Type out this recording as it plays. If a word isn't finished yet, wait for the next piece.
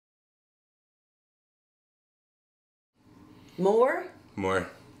More? More.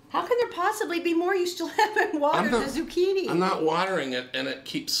 How can there possibly be more? You still haven't watered the zucchini. I'm not watering it, and it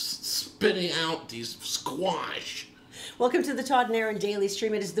keeps spitting out these squash. Welcome to the Todd and Erin Daily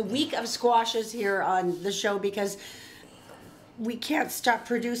Stream. It is the week of squashes here on the show because we can't stop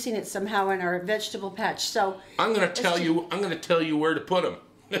producing it somehow in our vegetable patch. So I'm going to tell you. I'm going to tell you where to put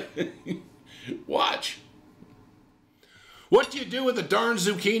them. Watch. What do you do with the darn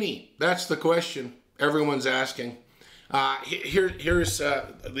zucchini? That's the question everyone's asking. Here's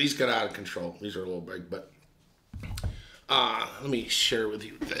these got out of control. These are a little big, but let me share with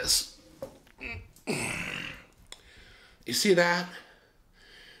you this. You see that?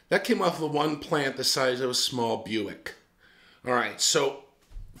 That came off of one plant the size of a small Buick. All right, so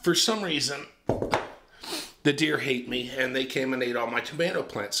for some reason, the deer hate me, and they came and ate all my tomato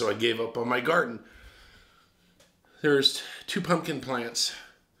plants, so I gave up on my garden. There's 2 pumpkin plants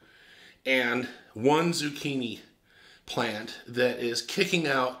and 1 zucchini plant that is kicking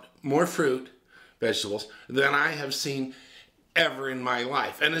out more fruit, vegetables, than I have seen ever in my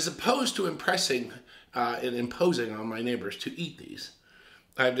life. And as opposed to impressing and imposing on my neighbors to eat these,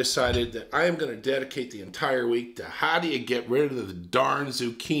 I've decided that I am going to dedicate the entire week to how do you get rid of the darn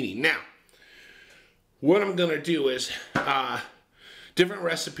zucchini. Now, what I'm going to do is different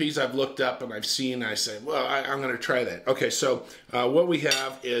recipes I've looked up and I've seen, I say, well, I'm going to try that. Okay, so what we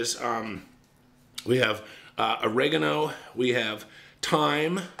have is we have oregano, we have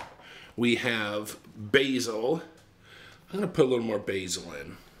thyme, we have basil. I'm going to put a little more basil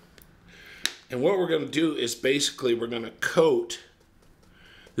in. And what we're going to do is basically we're going to coat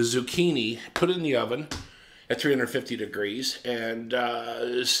the zucchini, put it in the oven at 350 degrees, and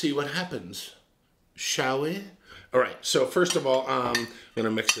see what happens. Shall we? All right, so first of all, I'm going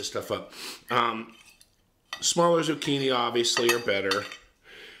to mix this stuff up. Smaller zucchini, obviously, are better.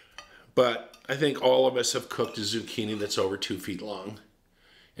 But I think all of us have cooked a zucchini that's over 2 feet long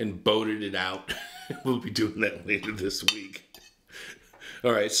and boated it out. We'll be doing that later this week.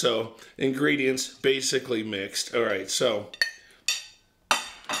 All right, so ingredients basically mixed. All right, so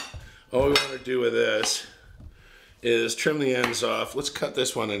all we want to do with this is trim the ends off. Let's cut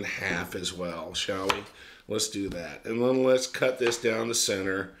this one in half as well, shall we? Let's do that. And then let's cut this down the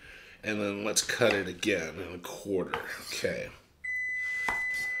center, and then let's cut it again in a quarter. Okay.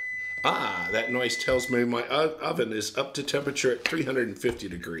 Ah, that noise tells me my oven is up to temperature at 350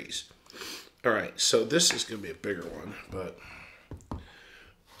 degrees. All right, so this is going to be a bigger one, but...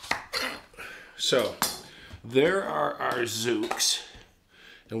 So, there are our zooks.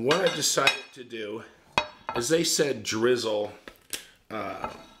 And what I decided to do is they said drizzle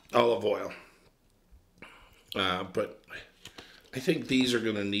olive oil. But I think these are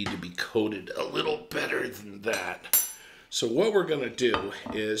going to need to be coated a little better than that. So what we're going to do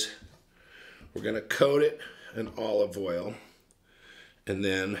is we're going to coat it in olive oil, and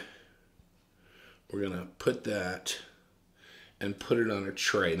then we're going to put that and put it on a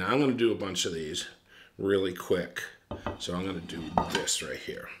tray. Now I'm going to do a bunch of these really quick. So I'm going to do this right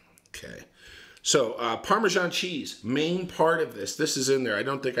here. Okay. So Parmesan cheese, main part of this. This is in there. I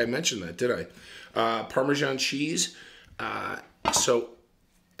don't think I mentioned that, did I? Parmesan cheese. So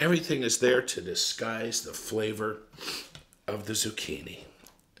everything is there to disguise the flavor of the zucchini.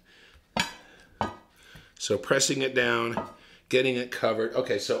 So pressing it down, getting it covered.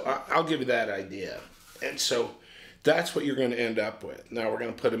 Okay, so I'll give you that idea. And so that's what you're going to end up with. Now we're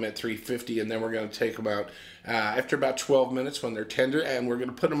going to put them at 350, and then we're going to take them out after about 12 minutes when they're tender, and we're going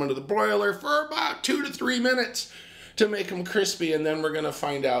to put them under the broiler for about 2 to 3 minutes to make them crispy, and then we're going to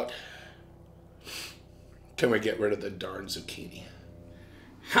find out, can we get rid of the darn zucchini?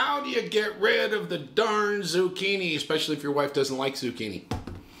 How do you get rid of the darn zucchini, especially if your wife doesn't like zucchini?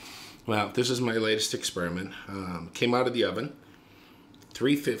 Well, this is my latest experiment. Came out of the oven.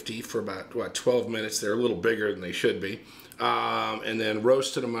 350 for about 12 minutes. They're a little bigger than they should be, and then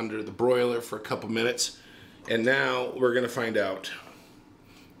roasted them under the broiler for a couple minutes. And now we're going to find out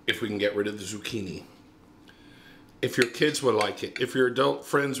if we can get rid of the zucchini. If your kids will like it, if your adult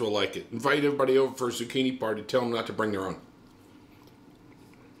friends will like it, invite everybody over for a zucchini party. Tell them not to bring their own.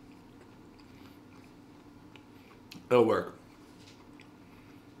 It'll work.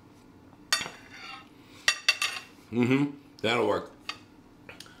 That'll work.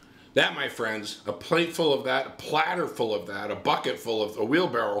 That, my friends, a plate full of that, a platter full of that, a bucket full of, a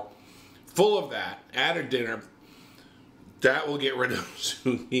wheelbarrow full of that at a dinner, that will get rid of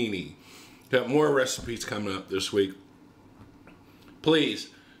zucchini. Got more recipes coming up this week. Please,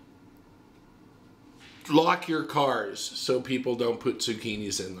 lock your cars so people don't put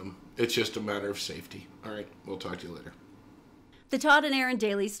zucchinis in them. It's just a matter of safety. All right, we'll talk to you later. The Todd and Erin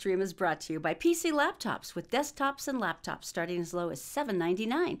Daily Stream is brought to you by PC Laptops, with desktops and laptops starting as low as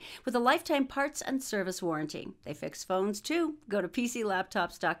 $7.99 with a lifetime parts and service warranty. They fix phones too. Go to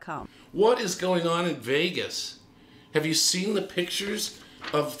PCLaptops.com. What is going on in Vegas? Have you seen the pictures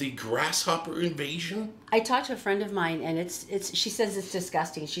of the grasshopper invasion? I talked to a friend of mine, and she says it's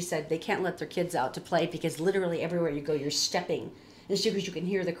disgusting. She said they can't let their kids out to play because literally everywhere you go, you're stepping. And it's because you can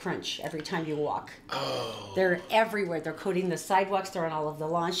hear the crunch every time you walk. Oh. They're everywhere. They're coating the sidewalks. They're on all of the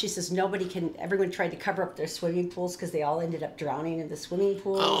lawns. She says everyone tried to cover up their swimming pools because they all ended up drowning in the swimming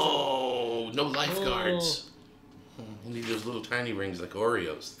pools. Oh, no lifeguards. You need those little tiny rings like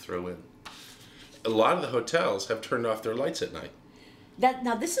Oreos to throw in. A lot of the hotels have turned off their lights at night.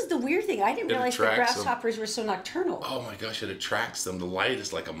 Now this is the weird thing. I didn't realize that grasshoppers were so nocturnal. Oh my gosh, it attracts them. The light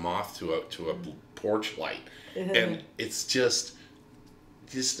is like a moth to a porch light. And it's just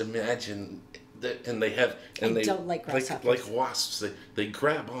imagine that, and they don't like grasshoppers. Like wasps, they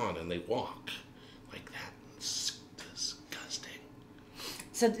grab on and they walk like that. It's disgusting.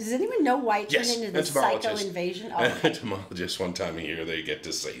 So does anyone know why it turned into the psycho invasion? Oh, okay. Entomologists, one time a year, they get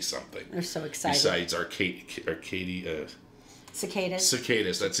to say something. They're so excited. Besides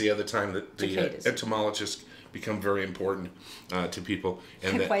cicadas. That's the other time that the entomologists become very important to people.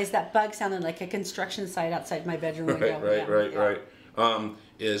 And why is that bug sounding like a construction site outside my bedroom window? Right.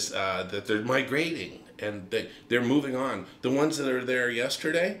 Is that they're migrating and they're moving on. The ones that are there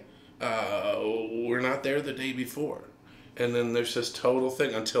yesterday were not there the day before. And then there's this total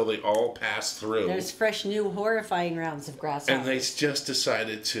thing until they all pass through. There's fresh, new, horrifying rounds of grasshoppers. And they just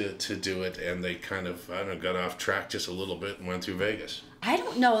decided to do it, and they kind of, got off track just a little bit and went through Vegas. I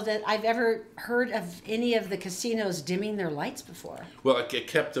don't know that I've ever heard of any of the casinos dimming their lights before. Well, it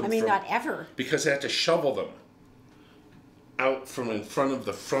kept them not ever. Because they had to shovel them out from in front of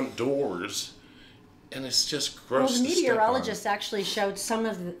the front doors, and it's just gross. Well, the meteorologists actually showed some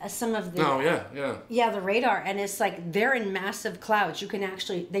of the. Oh yeah. Yeah, the radar, and it's like they're in massive clouds. You can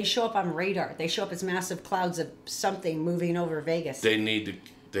actually they show up on radar. They show up as massive clouds of something moving over Vegas.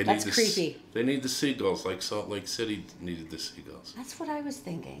 That's creepy. They need the seagulls, like Salt Lake City needed the seagulls. That's what I was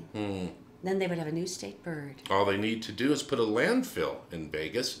thinking. Then they would have a new state bird. All they need to do is put a landfill in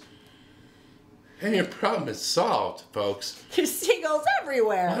Vegas, and your problem is solved, folks. There's seagulls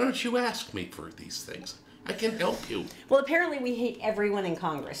everywhere. Why don't you ask me for these things? I can help you. Well, apparently we hate everyone in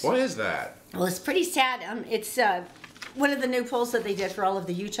Congress. Why is that? Well, it's pretty sad. It's one of the new polls that they did for all of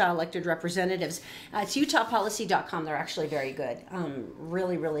the Utah elected representatives. It's utahpolicy.com. They're actually very good.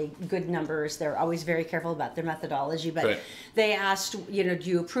 Really, really good numbers. They're always very careful about their methodology. But they asked, do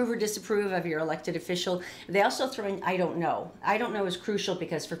you approve or disapprove of your elected official? They also throw in, I don't know. I don't know is crucial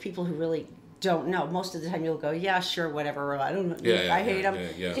because for people who really don't know, most of the time you'll go, yeah, sure, whatever, I don't know, I hate them,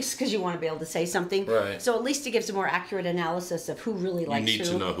 just because you want to be able to say something. Right. So at least it gives a more accurate analysis of who really likes who. You need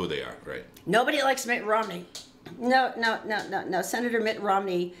to know who they are, right? Nobody likes Mitt Romney. No. Senator Mitt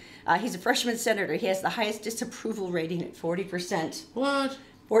Romney, he's a freshman senator. He has the highest disapproval rating at 40%. What?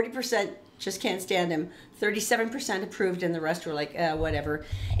 40%. Just can't stand him. 37% approved, and the rest were like, whatever.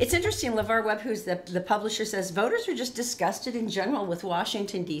 It's interesting. LeVar Webb, who's the publisher, says voters are just disgusted in general with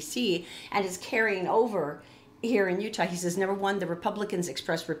Washington, D.C., and is carrying over here in Utah. He says, number one, the Republicans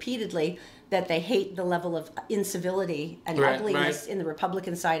expressed repeatedly that they hate the level of incivility and ugliness in the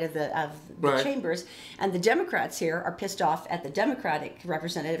Republican side of the chambers. And the Democrats here are pissed off at the Democratic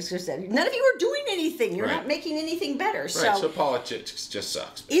representatives because none of you are doing anything. You're not making anything better. So politics just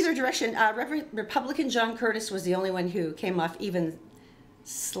sucks. Either direction. Republican John Curtis was the only one who came off even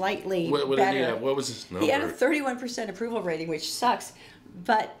slightly better. What was his number? He had a 31% approval rating, which sucks.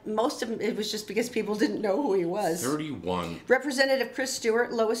 But most of it was just because people didn't know who he was. 31. Representative Chris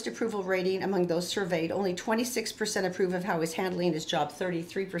Stewart, lowest approval rating among those surveyed. Only 26% approve of how he's handling his job.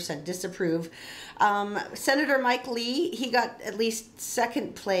 33% disapprove. Senator Mike Lee, he got at least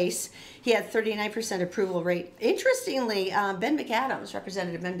second place. He had 39% approval rate. Interestingly,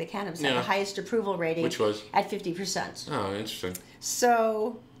 Representative Ben McAdams, had the highest approval rating. Which was? At 50%. Oh, interesting.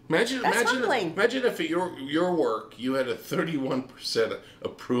 So... Imagine if at your work you had a 31%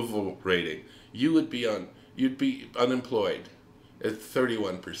 approval rating. You'd be unemployed at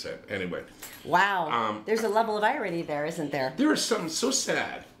 31%. Anyway. Wow. There's a level of irony there, isn't there? There is something so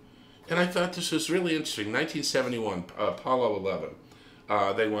sad. And I thought this was really interesting. 1971, Apollo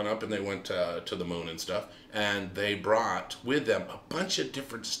 11. They went up and they went to the moon and stuff. And they brought with them a bunch of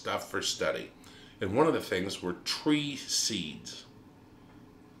different stuff for study. And one of the things were tree seeds.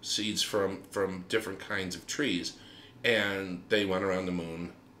 Seeds from different kinds of trees, and they went around the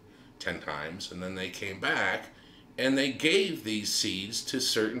moon 10 times, and then they came back, and they gave these seeds to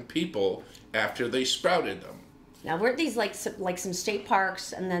certain people after they sprouted them. Now, weren't these like some state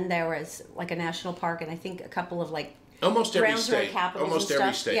parks, and then there was like a national park, and I think a couple of like almost every grounds where state, capitals almost and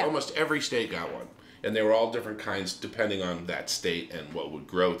every stuff? state, Yeah. almost every state got one, and they were all different kinds depending on that state and what would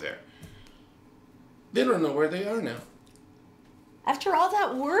grow there. They don't know where they are now. After all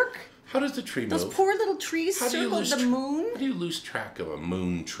that work, How does the tree those move? poor little trees How do you circled lose the moon. How do you lose track of a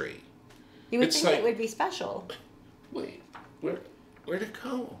moon tree? You would It's think like- it would be special. Wait, where'd it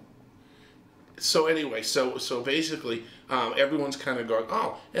go? So anyway, so basically, everyone's kind of going,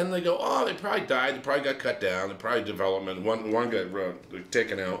 oh, and they go, oh, they probably died, they probably got cut down, they probably development. One got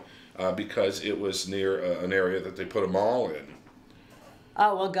taken out because it was near an area that they put a mall in.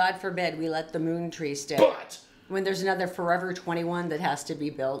 Oh, well, God forbid we let the moon tree stay. But When there's another Forever 21 that has to be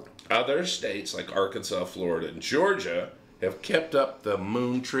built. other states like Arkansas, Florida, and Georgia have kept up the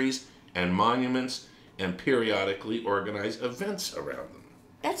moon trees and monuments and periodically organize events around them.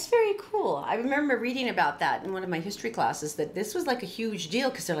 That's very cool. I remember reading about that in one of my history classes, that this was like a huge deal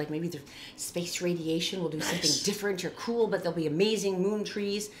because they're like, maybe the space radiation will do something different or cool, but there'll be amazing moon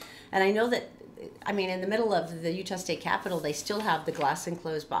trees. And I know that, I mean, in the middle of the Utah State Capitol, they still have the glass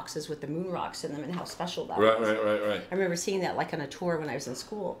enclosed boxes with the moon rocks in them, and how special that was. Right. I remember seeing that like on a tour when I was in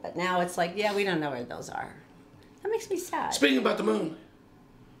school, but now it's like, yeah, we don't know where those are. That makes me sad. Speaking about the moon,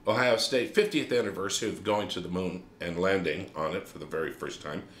 Ohio State 50th anniversary of going to the moon and landing on it for the very first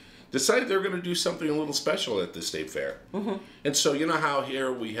time, decided they were going to do something a little special at the state fair. Mm-hmm. And so you know how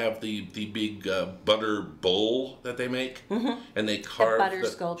here we have the big butter bowl that they make? Mm-hmm. And they carve butter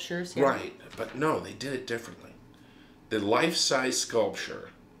sculptures. Yeah. Right, but no, they did it differently. The life-size sculpture,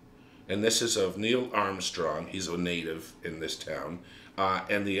 and this is of Neil Armstrong, he's a native in this town,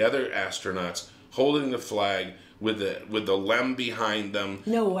 and the other astronauts holding the flag with the lem behind them.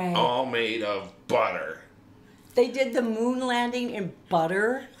 No way. All made of butter. They did the moon landing in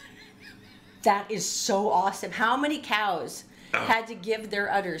butter. That is so awesome. How many cows had to give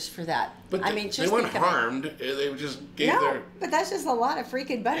their udders for that? But I mean, just they weren't think of it. harmed. They just gave No, their... but that's just a lot of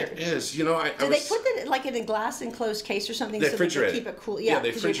freaking butter. It is. You know, I Do they put it like in a glass enclosed case or something They so that refrigerate they keep it cool? Yeah, Yeah, they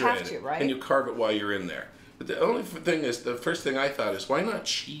because you refrigerate have to, it, right? and you carve it while you're in there. But the only thing is, the first thing I thought is, why not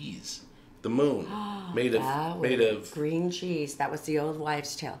cheese? The moon, made of green cheese. That was the old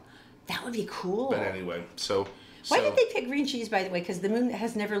wives' tale. That would be cool. But anyway, so Why did they pick green cheese, by the way? Because the moon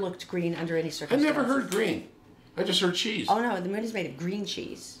has never looked green under any I circumstances. never heard green. I just heard cheese. Oh no, the moon is made of green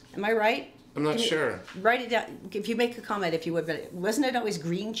cheese. Am I right? I'm not sure. Write it down. If you make a comment, if you would, but wasn't it always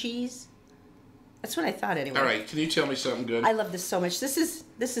green cheese? That's what I thought anyway. All right, can you tell me something good? I love this so much. This is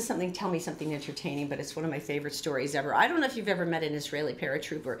something. Tell me something entertaining, but it's one of my favorite stories ever. I don't know if you've ever met an Israeli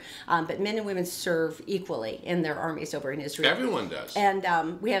paratrooper, but men and women serve equally in their armies over in Israel. Everyone does.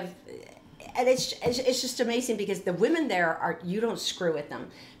 And we have, and it's just amazing because the women there are, you don't screw with them.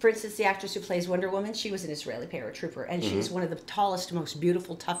 For instance, the actress who plays Wonder Woman, she was an Israeli paratrooper, and she's one of the tallest, most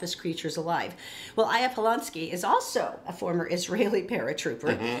beautiful, toughest creatures alive. Well, Aya Polanski is also a former Israeli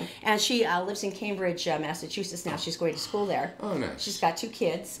paratrooper, and she lives in Cambridge, Massachusetts now. She's going to school there. Oh, nice. She's got 2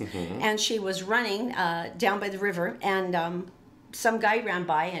 kids, and she was running down by the river, and some guy ran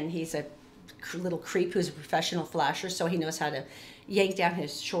by, and he's a little creep who's a professional flasher, so he knows how to yank down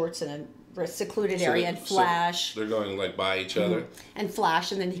his shorts in a secluded area and flash. So they're going like by each other? And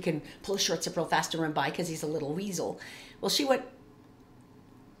flash, and then he can pull his shorts up real fast and run by because he's a little weasel. Well, she went,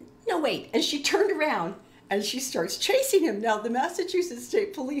 no, wait. And she turned around and she starts chasing him. Now, the Massachusetts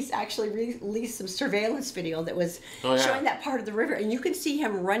State Police actually released some surveillance video that was showing that part of the river. And you can see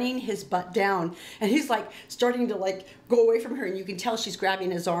him running his butt down. And he's like starting to like go away from her. And you can tell she's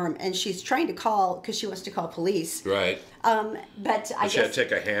grabbing his arm. And she's trying to call, because she wants to call police. Right. But I She guess... had to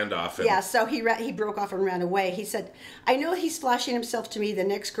take a hand off him. Yeah, so he broke off and ran away. He said, I know he's flashing himself to me. The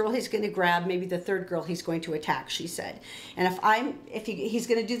next girl he's going to grab, maybe the third girl he's going to attack, she said. And if he's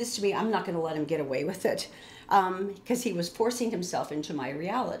going to do this to me, I'm not going to let him get away with it. Because he was forcing himself into my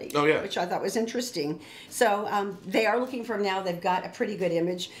reality. Oh, yeah. Which I thought was interesting. So they are looking for him now. They've got a pretty good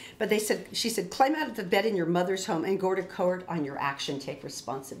image. But she said, climb out of the bed in your mother's home and go to court on your action. Take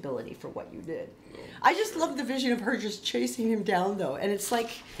responsibility for what you did. I just love the vision of her just chasing him down, though. And it's like,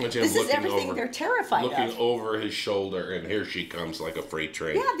 this is everything they're terrified of. Looking over his shoulder, and here she comes like a freight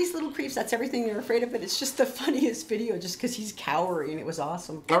train. Yeah, these little creeps, that's everything they're afraid of. But it's just the funniest video just because he's cowering. It was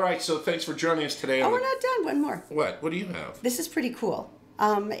awesome. All right, so thanks for joining us today. Oh, we're not done. One more. What? What do you have? This is pretty cool.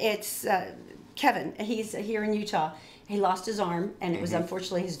 It's Kevin. He's here in Utah. He lost his arm, and it was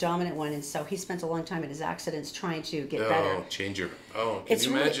unfortunately his dominant one, and so he spent a long time in his accidents trying to get better. Can you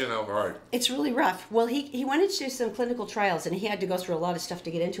imagine how hard? It's really rough. Well, he wanted to do some clinical trials, and he had to go through a lot of stuff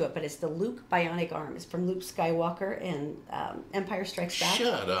to get into it, but it's the Luke bionic arm. It's from Luke Skywalker in Empire Strikes Back.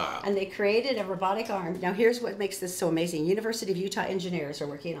 Shut up. And they created a robotic arm. Now, here's what makes this so amazing. University of Utah engineers are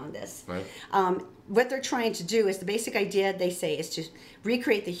working on this. Right. What they're trying to do is, the basic idea, they say, is to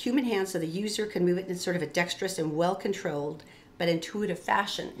recreate the human hand so the user can move it in sort of a dexterous and well-controlled but intuitive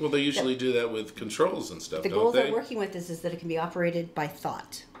fashion. Well, they usually do that with controls and stuff, The don't goal they? they're working with is that it can be operated by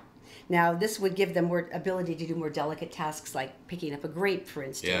thought. Now, this would give them more ability to do more delicate tasks like picking up a grape, for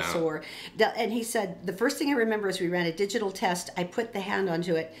instance. Yeah. And he said, the first thing I remember is we ran a digital test. I put the hand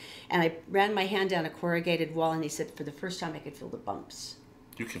onto it, and I ran my hand down a corrugated wall, and he said, for the first time, I could feel the bumps.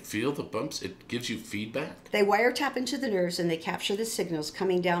 You can feel the bumps? It gives you feedback? They wiretap into the nerves, and they capture the signals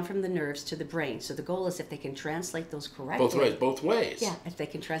coming down from the nerves to the brain. So the goal is, if they can translate those correctly. Both ways? Yeah, if they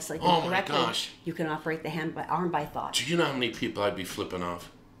can translate them correctly, gosh. you can operate the arm by thought. Do you know how many people I'd be flipping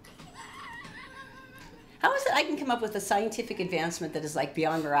off? How is it I can come up with a scientific advancement that is like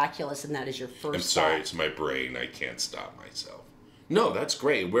beyond miraculous, and that is your first I'm sorry, thought? it's my brain. I can't stop myself. No, that's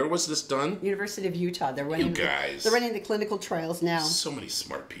great. Where was this done? University of Utah. They're running. You guys. They're running the clinical trials now. So many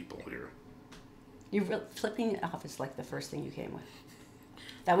smart people here. Flipping it off is like the first thing you came with.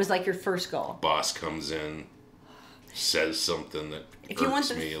 That was like your first goal. Boss comes in, says something that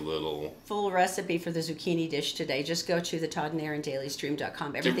irks me a little. Full recipe for the zucchini dish today, just go to the Todd and Erin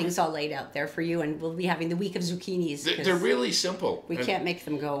dailystream.com. Everything's all laid out there for you, and we'll be having the week of zucchinis. They're really simple. We can't make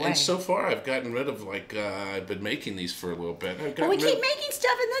them go away. And so far, I've gotten rid of, I've been making these for a little bit. Well, we keep making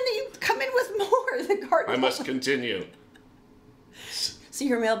stuff, and then you come in with more. The garden. I must continue. So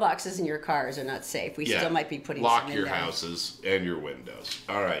your mailboxes and your cars are not safe. We still might be putting some in Lock your there. houses and your windows.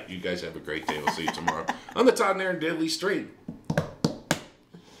 All right, you guys have a great day. We'll see you tomorrow on the Todd and Erin Daily Stream.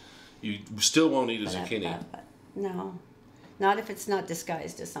 You still won't eat a zucchini. No, not if it's not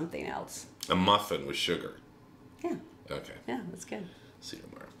disguised as something else. A muffin with sugar. Yeah. Okay. Yeah, that's good. See you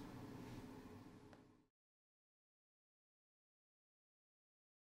tomorrow.